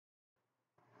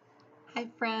Hi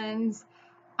friends,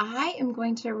 I am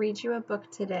going to read you a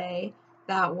book today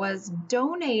that was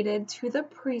donated to the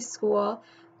preschool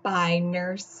by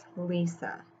Nurse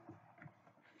Lisa.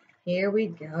 Here we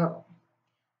go.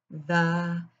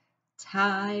 The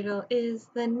title is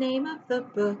the name of the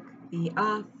book. The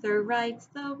author writes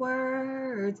the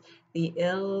words. The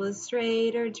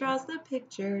illustrator draws the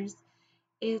pictures.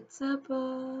 It's a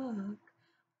book.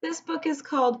 This book is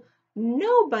called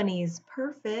NoBunny's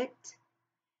Perfect.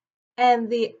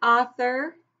 And the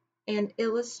author and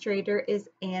illustrator is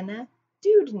Anna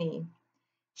Dewdney.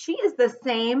 She is the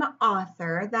same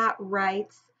author that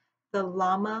writes the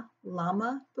Llama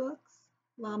Llama books,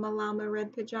 Llama Llama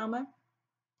Red Pajama.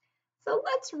 So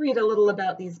let's read a little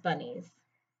about these bunnies.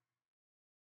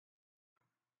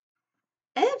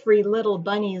 Every little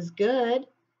bunny is good.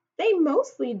 They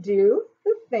mostly do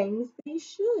the things they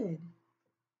should.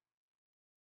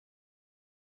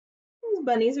 Those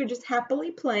bunnies are just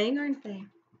happily playing, aren't they?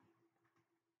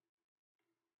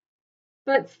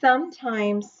 But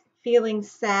sometimes feeling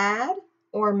sad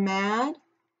or mad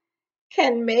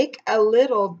can make a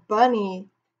little bunny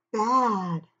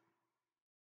bad.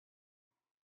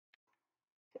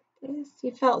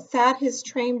 He felt sad his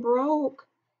train broke.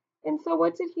 And so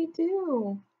what did he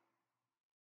do?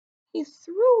 He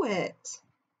threw it.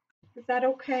 Is that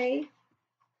okay?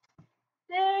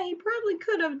 Yeah, he probably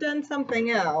could have done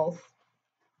something else.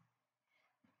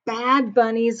 Bad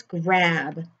bunnies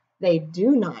grab. They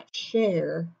do not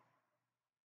share.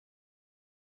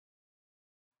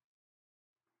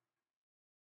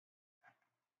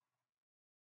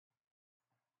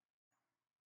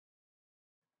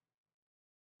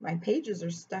 My pages are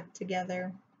stuck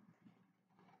together.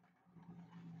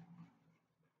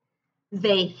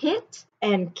 They hit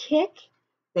and kick.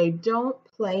 They don't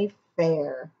play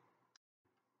fair.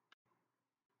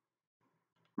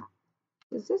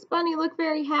 Does this bunny look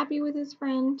very happy with his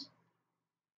friend?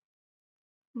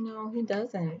 No, he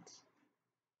doesn't.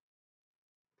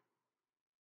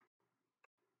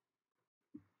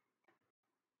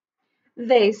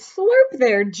 They slurp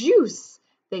their juice.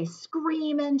 They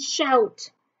scream and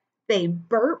shout. They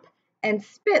burp and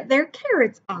spit their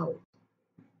carrots out.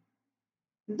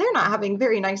 They're not having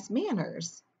very nice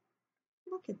manners.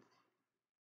 Look at that.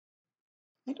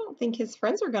 I don't think his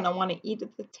friends are going to want to eat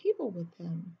at the table with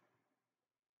him.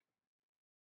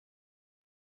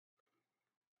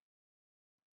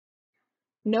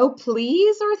 No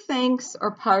please or thanks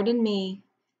or pardon me.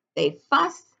 They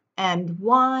fuss and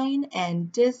whine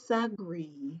and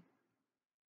disagree.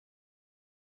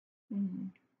 They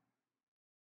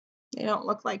don't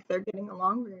look like they're getting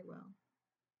along very well.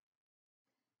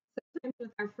 Sometimes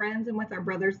with our friends and with our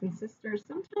brothers and sisters,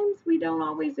 sometimes we don't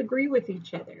always agree with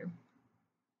each other.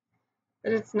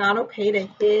 But it's not okay to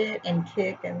hit and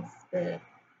kick and spit.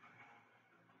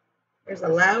 There's a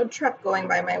loud truck going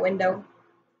by my window.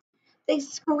 They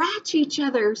scratch each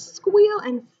other, squeal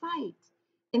and fight.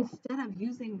 Instead of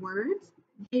using words,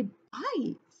 they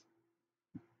bite.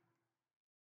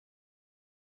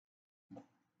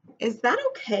 Is that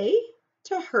okay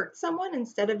to hurt someone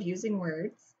instead of using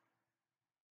words?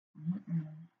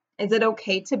 Is it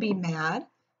okay to be mad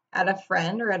at a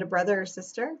friend or at a brother or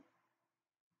sister?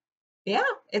 Yeah,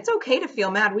 it's okay to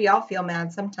feel mad. We all feel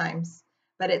mad sometimes,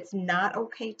 but it's not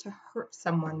okay to hurt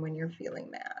someone when you're feeling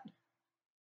mad.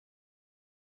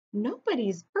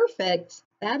 Nobody's perfect.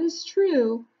 That is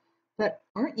true. But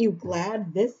aren't you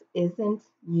glad this isn't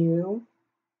you?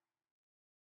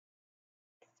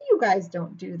 You guys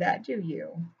don't do that, do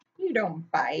you? You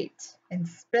don't bite and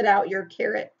spit out your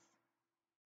carrots.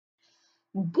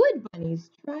 Good bunnies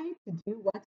try to do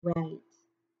what's right.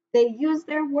 They use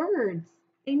their words.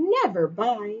 They never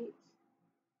bite.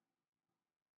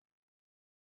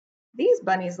 These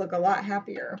bunnies look a lot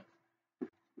happier.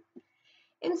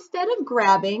 Instead of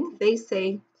grabbing, they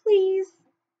say, please.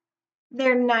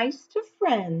 They're nice to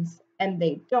friends and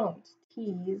they don't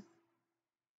tease.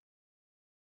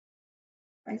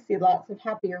 I see lots of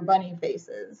happier bunny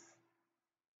faces.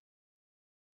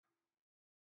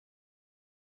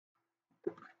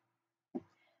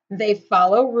 They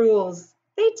follow rules.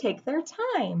 They take their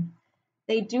time.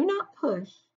 They do not push.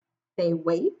 They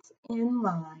wait in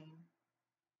line.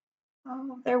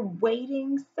 Oh, they're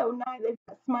waiting so nice. They've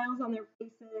got smiles on their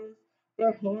faces.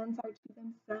 Their hands are to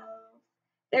themselves.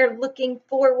 They're looking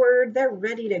forward. They're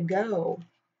ready to go.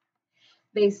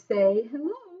 They say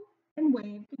hello and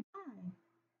wave goodbye.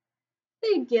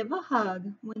 They give a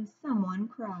hug when someone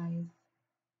cries.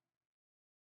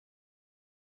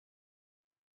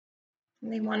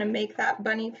 And they want to make that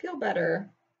bunny feel better.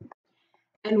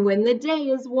 And when the day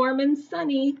is warm and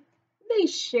sunny, they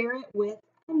share it with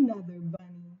another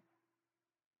bunny.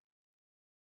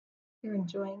 here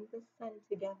enjoying the sun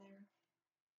together.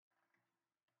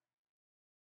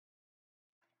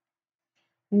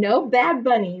 No bad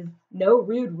bunnies, no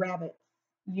rude rabbits.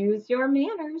 Use your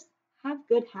manners, have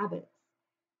good habits.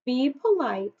 Be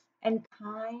polite and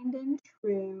kind and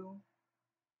true.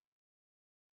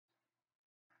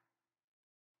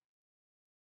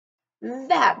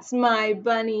 That's my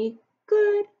bunny,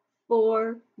 good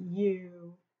for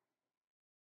you.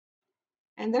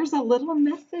 And there's a little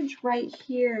message right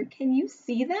here. Can you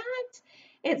see that?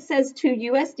 It says to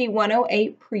USD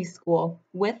 108 Preschool,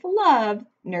 with love,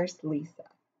 Nurse Lisa.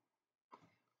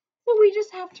 So we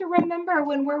just have to remember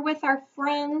when we're with our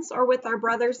friends or with our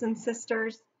brothers and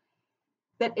sisters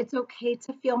that it's okay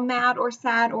to feel mad or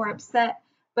sad or upset,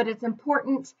 but it's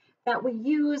important that we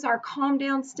use our calm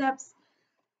down steps,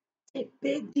 take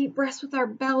big deep breaths with our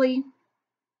belly,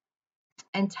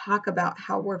 and talk about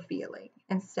how we're feeling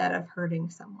instead of hurting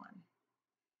someone.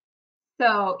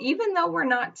 So even though we're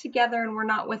not together and we're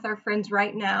not with our friends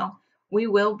right now, we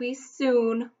will be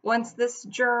soon once this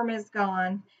germ is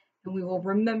gone, and we will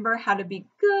remember how to be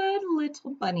good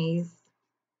little bunnies.